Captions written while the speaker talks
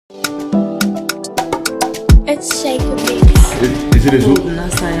It's shaking me. Is it a soup?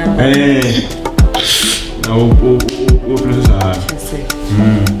 Hey. No,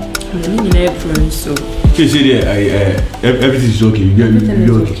 so everything is okay.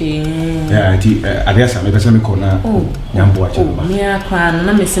 You're okay. Yeah, I guess I'm a person corner. Oh, young boy. Yeah, crying.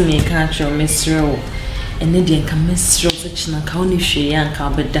 I'm missing me, can't you, Miss Row? And Indian can miss Row such an account if she and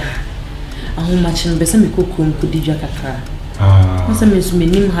Carbeda. How much in Bessamy Cookum could you jack a car? Ah, what's a miss me,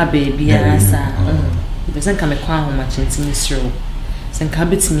 name her baby, yes, Bessan come a crown how much in Miss Row. Sen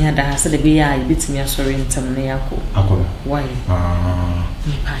kabit me ada ha se de be ya bit me asori ntam na yakọ why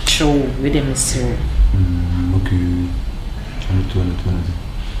me patrol with them sir okay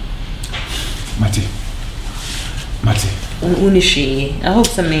Mati unishi I hope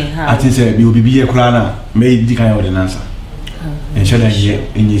some me ha I think say be obi here kura na me di kan ordinance and shall I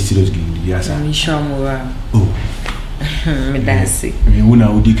any serious game yes me sure more me dance me una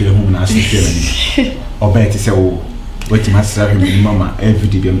odi kele hu na asese oba ti say o what you must have mama every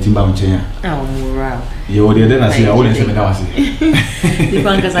day I'm timba unchenya oh wow you already then I say I wouldn't say me that was you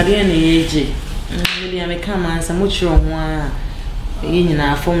can cause I didn't age really am come and some much wrong one you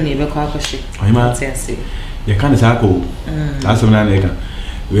na form ne be kwa kwashi o ma say you can say ko last one na neka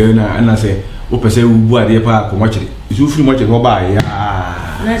we na say o pese ubu ade pa ko mochire isu firi mochire ho ba ya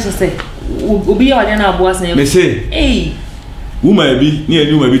na just say obi ya wale na aboas na me say eh woman bi ni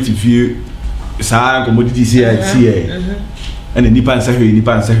eni woman bi ti fie saa commodity see and nipa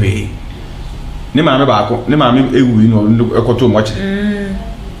nsahwe ne maame baako ne maame ewu no ekoto moche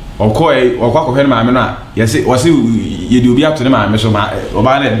okwa ne maame no a yesi wose ye de obi ato ne maame so ma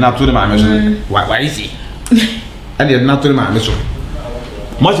oba na to ne maame so wa isi ade na to ne maame so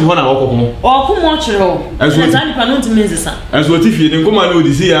moche ho na okoko moche ho na nipa no ntimenzisa enso otifie ne nkoma na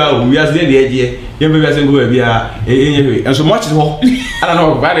odisi ya obi ase de eje yembe bi ase ngoma bia enye enso moche ho ana na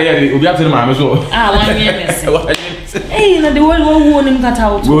okwa de ye obi ato ne maame so one year mess eh na de wo nim kata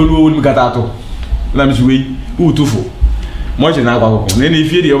auto wo nim kata auto na mi suwe utufo moche na akwa na na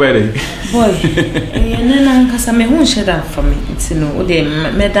fie de obere boy na na nkasa me hu sheda for me ntino o de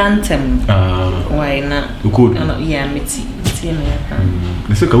medantem why na no yeah meti me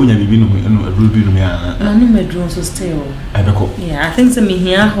na se ka wonya bibi no aduru bi no ya na no medru so stay o abeko yeah I think so me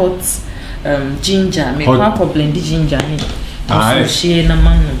here hot ginger me kwa blend ginger ni so she na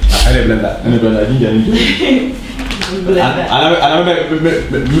man ale blender ginger ni ala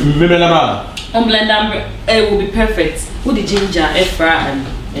me la ma on blender it will be perfect with the ginger efra and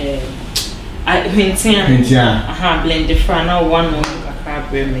hentia blend the fra now one more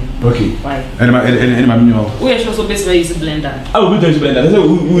me okay why and my minyo we should also best use blender we don't use blender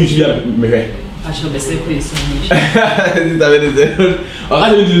who use me I should best place this is I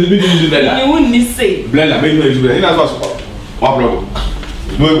don't use blender you wouldn't say blender make use blender ina so what problem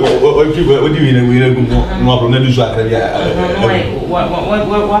o di we no problem na do so akra bia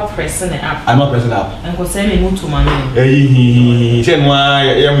what pressing it up I'm not pressing up and go say me no to mama say no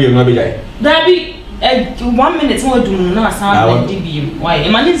ya no be jai Dabi 1 minute more do no sound like DB why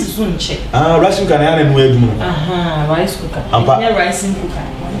imani is soon check rice cooker na na no edum rice cooker yeah rice cooker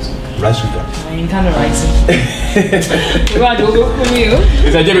rice cooker in kind of rice you are go for me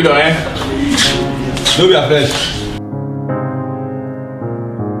it's a jebido no be afresh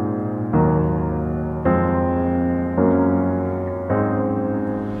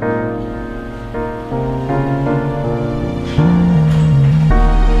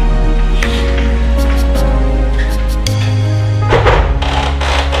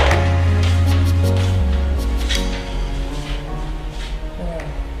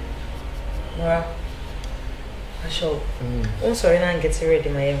sorry, now I'm getting ready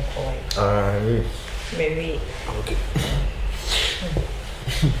my own call. Maybe. Okay.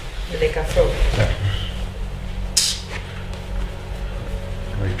 Like a frog.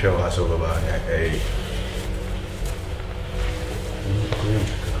 We try Asoka ba eh.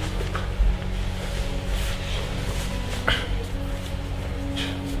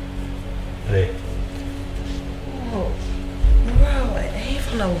 Hey. Oh. Wow, hey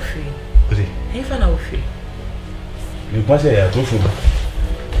fana ufi. Odi. Hey fana ufi. Ni kwase ya tofu.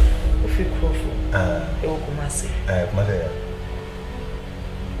 Ufi krofu. Ewo kumase. Kumase ya.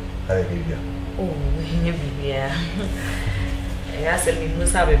 Ale bibia. Oh, nye bibia. Ya se mi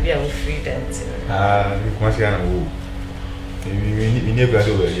musa bibia ufi dent. Ni kumase ya na wo. Ni ne gba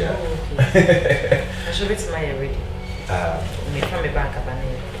do ya. I should be to my ready. Me from me back up and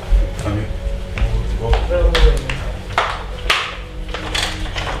Amen.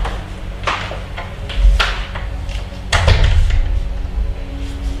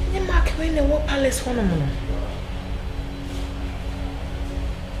 What palace one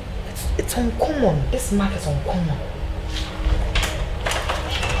It's uncommon. This mark is uncommon.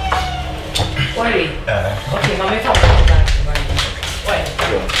 Wait. Okay, Mama, if I come back to my wait.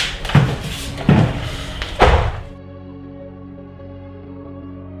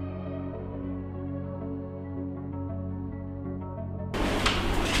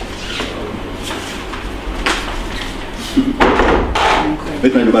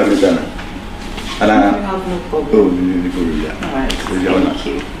 Let's find the bag in Ghana. And I have no problem. Oh, no problem. Yeah. All right. Thank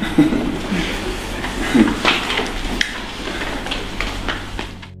you.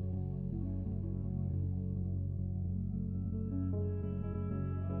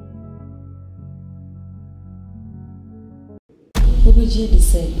 What would you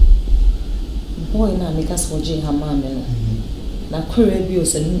say? Boy, now make us watch her mamma. Now, query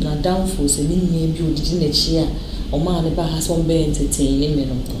bills and now downfalls and in me beauty in a chair, or man about has one bear entertaining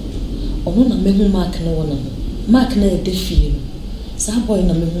men. Or one of me who mark no one. Mark no defeat. Some boy in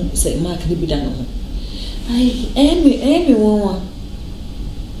a me say Mark be done. I everyone.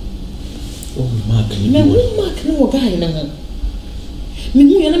 Oh, Mark, Me Mark no guy no. Me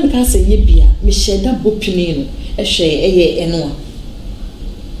who yana make us say ye bia, me shed that book pinino, a share a no.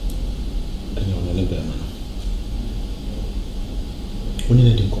 When you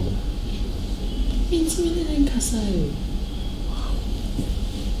didn't come, Means me in Casayo.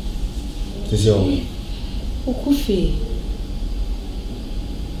 this is your Okufi.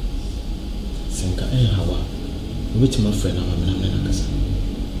 Senka, how which my friend, I'm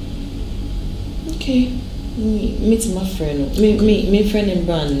Okay. Meet my friend. Me friend and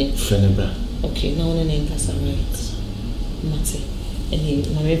brand. friend and brand. Okay, now one in Casa right. Mate.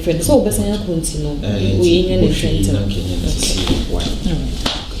 And my friend. So best I continue. We in any friend. Why?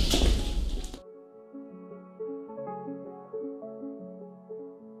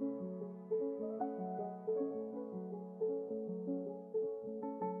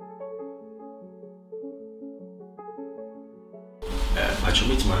 But you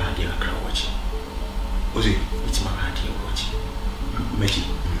meet my idea crowd watching. Was it? It's my idea watching. Maggie.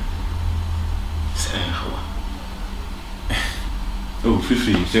 Say how? Oh,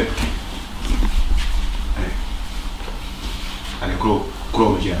 free, sir. And a crow,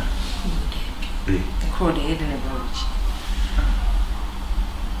 yeah. The crow, the head and a brooch.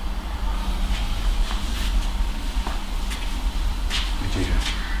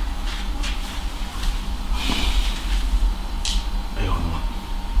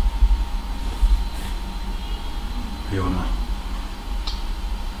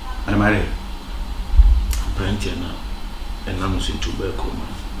 I'm married. Plenty now, and I'm not into back home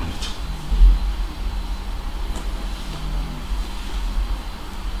on it.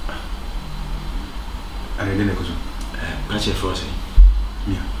 I didn't go. Catch a frozen.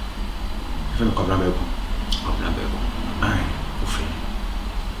 Yeah. If I'm a couple of people, I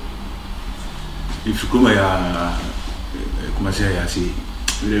if you come here, I see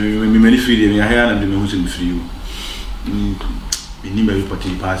many freedom. I hear and the music for you. In the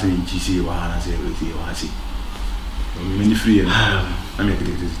party passing in GC or Hannah, many free and I make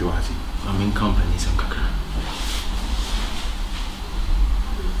it to Hasi. I'm in company, some cacra.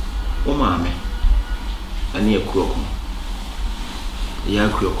 Oh, mammy, a near crocum. Ya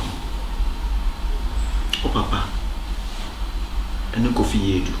crocum. Oh, papa, and no coffee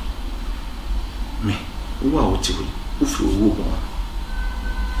ye do. Me, wow, Tilly, who flew woman.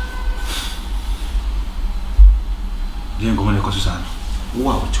 Then go on a cosan.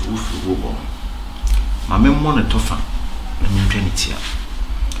 Wow, to woof woman. My men want a toffer, and you train it here.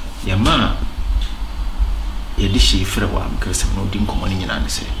 Your ma, ye dishy for a while because I'm not doing common in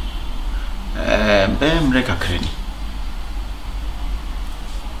answer. Bam, like a cranny.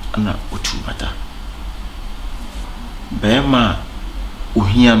 Anna, what you matter? Bama,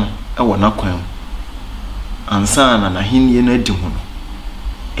 Uhiano, I will not come. And son and a hin ye no demon.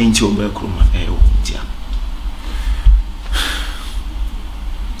 Ain't your backroom, dear.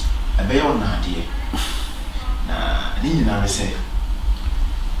 I be on that, dear. Nah, I need to say.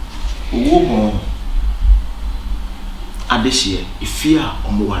 Woman, at this year, if you are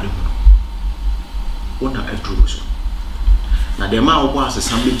on what what I do so. Now, the man was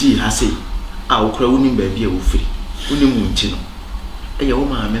somebody has said, I will cry winning baby will free. Winning Montino. A young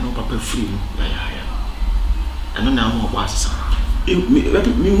man, no papa free. And now more was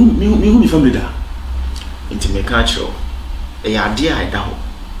me family there. Into me catch a idea I doubt.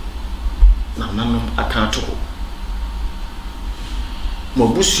 Now, none I can't talk.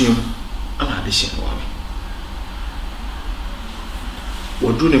 Mobusium, an addition.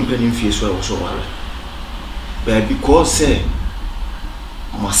 What do them penny fees were so well? But because, say,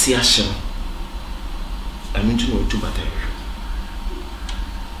 Massiasham, I mean to know too much.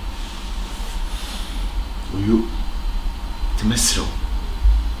 you to mesro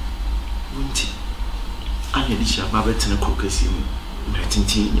wunti anya di sha ba betena krokasi mu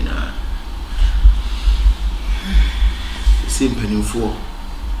mretintin nyina simpanimfo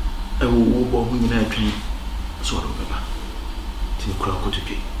ewo bo hu nyina atwan so ro baba tin kura ko to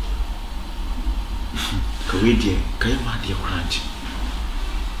dwe ka we die ka ya ma de kranchi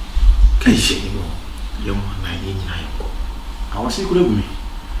kai she ni mo yo mo na ni nyina yo awase kura gumi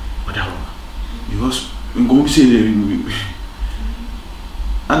wadawo because ngomu se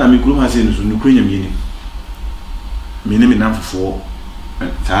ana mi kuro ma se no so no kwenya mi ni me namfofo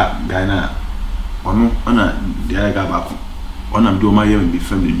ta gana ono ana dia ga ba ko ona mdo ma ye me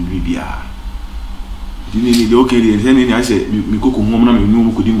family mi bia dini ni okay dey say ni ase mi koko ho na me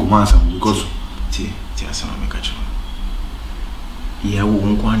nu ko di ngoma asa because ti asa ma ka cho ya wo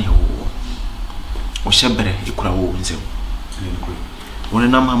nkwa ne wo o shebere ikura wo nzem wona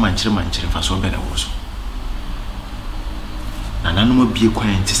na ma manchire fa so bere wo so na nanu ma bie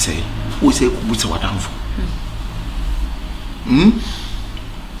kwan ti say wo say ku buta wadamfo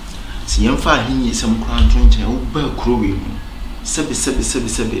si yemfa hinyi sam kran tonche wo ba kuro we mu sebe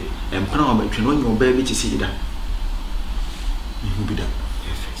empana wa batwe no nyo ba bi ti sida ni hu bi da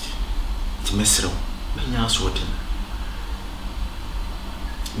perfect ti mesro menya asote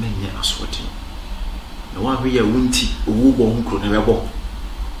na wa hwe ya wunti owo bo hu kuro na bebo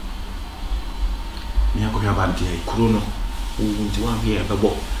mi akọ ya ba nti ai kuro no wunti wa hwe ya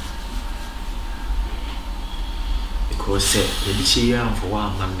bebo because the dishes for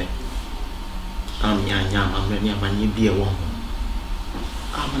one man nya amani amani bi e wo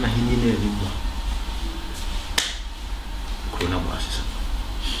amana hindi ne ni mo ko na ba sisa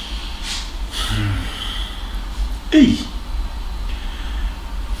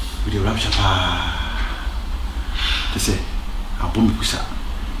video rap chapa tese abom kusa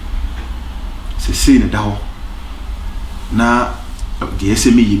se na dawo na de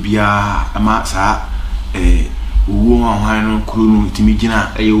SME bia ama sa owo ahwan no kuro no timi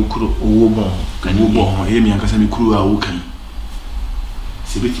gina aye okuro owo bon kan owo bon e mi ankasa mi kuro a wo kan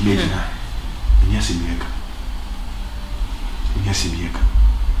se beti me gina nya se bieka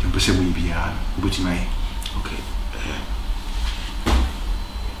tempo se mo bia oboti mai okay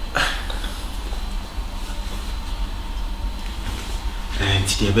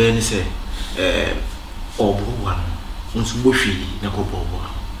ti de be ni se obo wan nso bo hwi na ko bo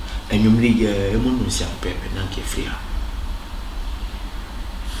enyumri emu no sia pepe na nke fria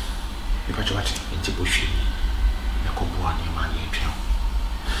e pa chawati nti bo hwi na ko bo ani ma ni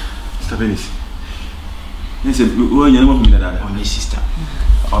twa Bernice nse wo nya mo humida dada on sister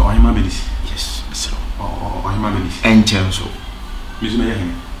oh my Bernice yes so oh my Bernice enchem so mizuma ya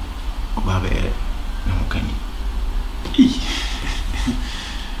hene ba be na mukani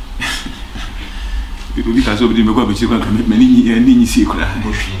Bibi kaso bi me kwa bi kwa me ni si kura bo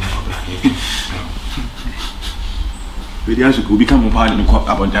hwi na ko Bedi aso ko bi ka mo pa ni ko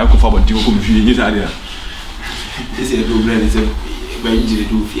abonja ko fa bonti ko mi hwi ni sa dia ese do brand ese ba injire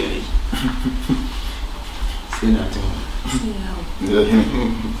do fi ai c'est là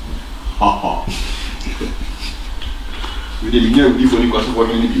ha we de linya bi fo ni kwa so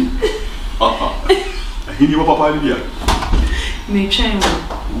ni bi ha hini wa papa ni bia me try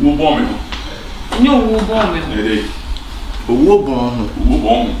wo bon me nyo wo bon me eh owo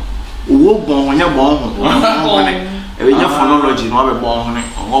bon nya bon e nya phonology no be bon ne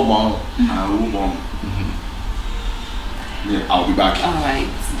o bon wo bon yeah, I'll be back. All right.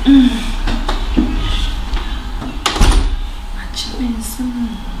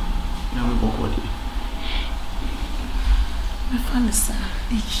 Now we walk what? My father sir.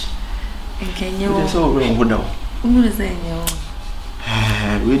 And can you? That's all wrong. What is that?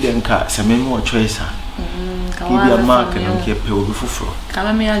 We didn't cut some more choice. Give you a mark and don't keep people before.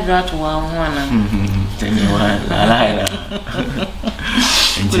 Come me a drought one. Tell me why. I like that.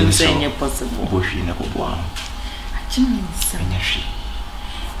 And saying you're possible. Bush in a boy. Enyashi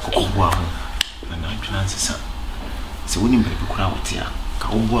kokobwa ho na transisa se woni mbe kura wotia ka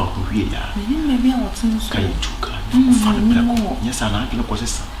obwa ho hwie ya me bia wotin so ka yituka fa na plako nyesa na adwene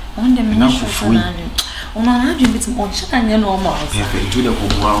processor on dem na fufu na ona na adwene bitim on chaka nye no ma ho pepe jude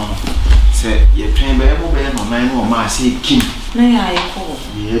kokobwa ho se ye twen be mo be no nan no ma se kim na ya yeko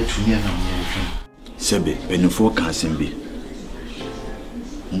ye tuni na mo ye twen sebe benufo ka sembe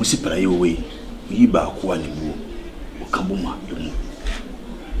musi para yewe yi ba ko animu kabuma emu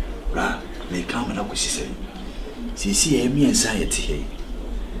ra me kama na kusise sisi ya mi ensa yete he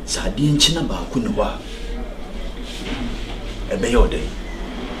sade nchi na ba ko ne wa ebe yode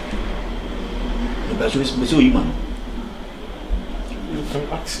e ba so yi ma can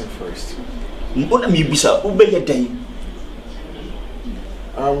ask him first. Mbona mibisa ubeye day?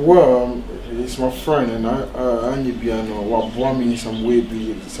 Well, he's my friend, and I need to be on me in some way,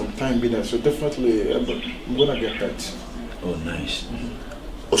 be some time be there. So definitely, I'm gonna get hurt. Oh, nice.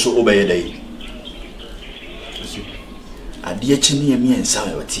 Also, obey day. A dear chimney and me and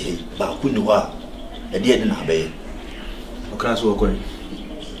Sam were tea, but who knew her? A dear didn't obey. O class were going.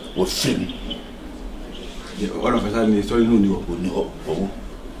 Was free. All of a sudden, they told you who knew. Oh,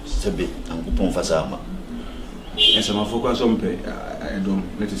 Sabi, and Kupon Fasama. And some focus on pay. I don't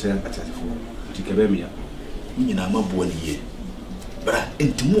let it say at 34. Tikabemia. You know, I'm a boy here. But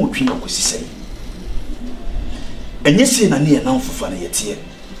into more dream of say. And yes, I near now for funny yet here.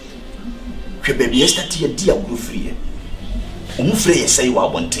 She baby yesterday, a dear blue free. Free say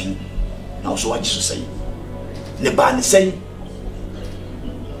what one thing. Now, so what you say. Neban say.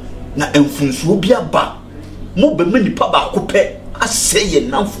 Na influence will be a bar. More be many papa coupe. I say ye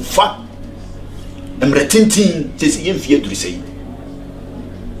now for fun. I'm retinting, says Gyamfi to say.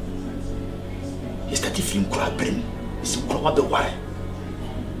 He started feeling crab brain. It's a crab the why.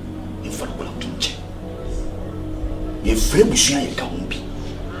 In front of what I'm doing. Ye frame with you can't be.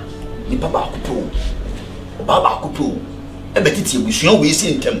 Ni papa coupe. Baba coupe. A betty with you we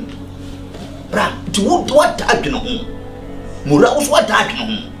seen them. Bra, to what type in home? Muraus what type in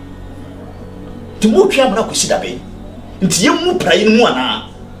home? To more camera could see that bay. Into you more praying one.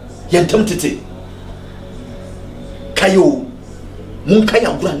 Yan tempted. Kayo,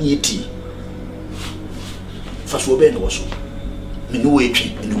 Munkaya Granity. First, we bend also.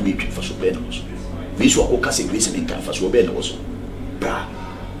 Minuate, first, we bend also. We saw Ocassi listening time, first, we bend also. Bra,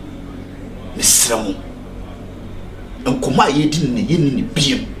 Miss Ramon. And Kuma ye didn't in the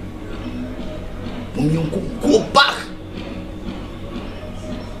beam. Go back.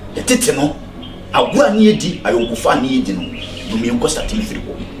 The Titano, I go near thee, I will go find ye dinner. Mumian Costa Timothy.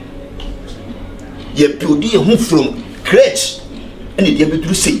 Ye beauty home from. Crutch, and it be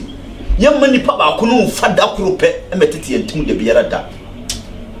to say, young money papa couldn't fat that crope and met it and to the Biarada.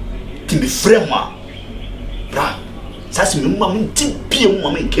 To be frema, bra, such a moment, Tim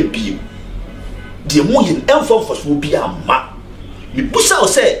woman can be. The more you enforce will be a ma. You push out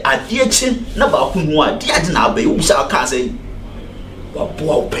say, I dear chin, never couldn't want, dear dinner, but you shall can't say. What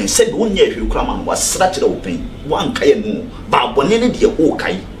poor pen said 1 year you cram was such an open, one kayan, but one any dear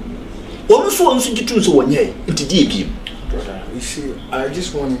okay. Also, I'm going to choose 1 year into the Brother, you see, I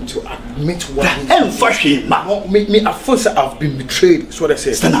just want him to admit what and fashion, me at first I've been betrayed. That's what I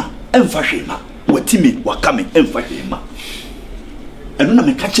said. Stuna, and fashion, what timid were coming and fashion. I don't know,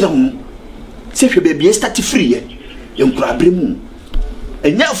 me catch them. Say, your baby started free, young crabby moon.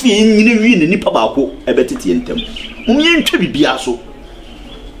 And now, feeling in the Nipabako, a better tea and temple. Only to be biaso.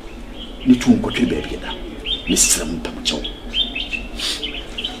 You two go to the baby, Mrs. Ramupacho.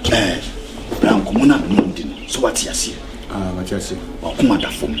 Brown Comuna, so what's your see? What you say? Or commander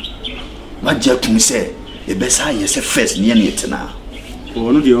for me. What Jack to me say, the best I is a first near it now.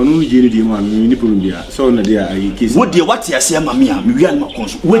 Oh, no, the only Jenny, man, Nipulia, so no, dear, I kiss. What dear, what you say, Mamma, we are not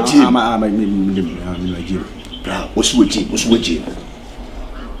conscious. What you, my dear. Was with you.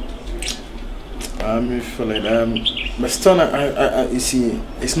 I feel like but Stuna, you see,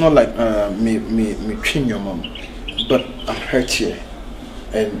 it's not like me train your mom, but I'm hurt here.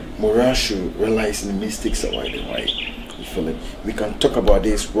 And Mora should realize the mistakes that why. You feel it. We can talk about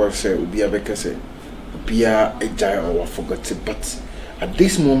this work, say, be a becker, say, be a giant or forgot it. But at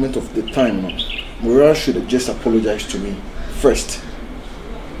this moment of the time, Mora should just apologize to me first.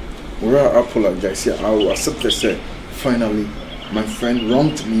 Mora apologize. Yeah, I will accept it. Say, finally, my friend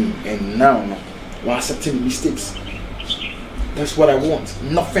wronged me, and now we're accepting mistakes. That's what I want.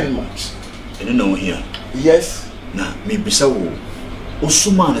 Nothing much. I don't know here. Yes. Nah, maybe so.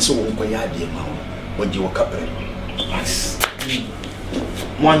 Osuma is so unquiet, what you were covering.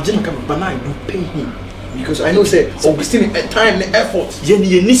 One gentleman, but I do pay him because I know, say, Augustine, a time, the effort.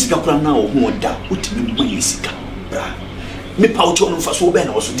 Jenny, Nisika now, who want that, put me by Nisika. Me pouch on for so ben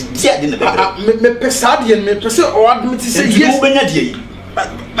also the dead in the back. Me pesadian, me person or admit to say yes.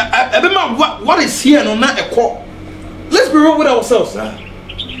 What is here and not a call? Let's be real with ourselves.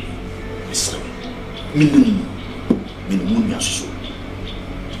 Minimum, so.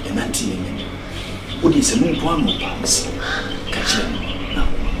 And auntie, what is a new one of palms? Catch them now.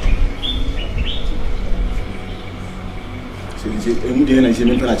 So, I say,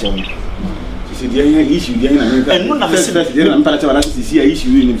 Imperator. She said, issue, and one of the Imperator is here issue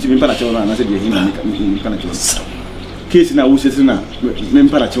in Imperator, and I said, Imperator. Case now, who's it now?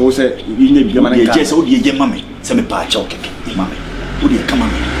 Imperator said, you need to be just all your mammy, some patch of mammy. Would you come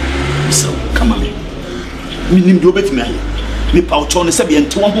on? So, come on. We need to bet me. me paucho ne se be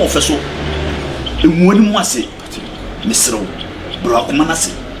ente won ho feso enwoni mu ase mesrew bro akoma na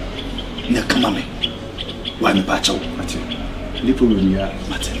se ne kama me wa me paucho ati lipo me ya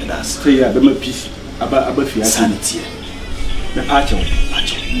mate me das say ya be ma peace aba fia sanity me paucho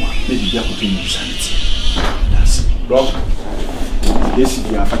mo me bi ya ko tun sanity das bro yes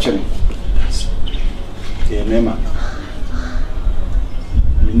ya fa chene nema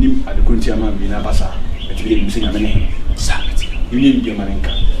minim adekonti ama bi na basa etibire mi senya mene sanity union bi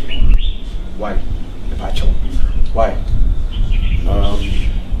manenka why the patch why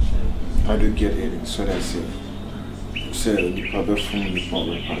I do get it so that's it so the problem from the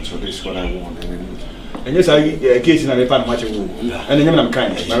problem patch so this is what I want and yes I case na repa na match wo and nyam na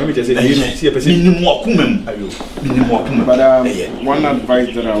mkan na me just say you know see a person minim akumam ayo minim akumam but one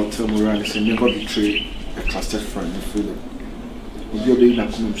advice that I'll tell Moran is never betray a trusted friend. You feel it. If you're being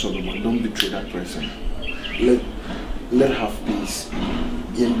a Solomon, don't betray that person. Let have peace.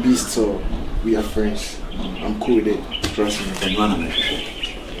 In peace, so we are friends. I'm cool with it. Trust me. And one of me.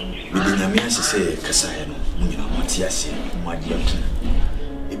 Within your say, Kasayano, Munya, Matiasi, my dear.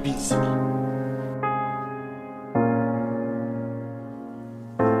 A busy.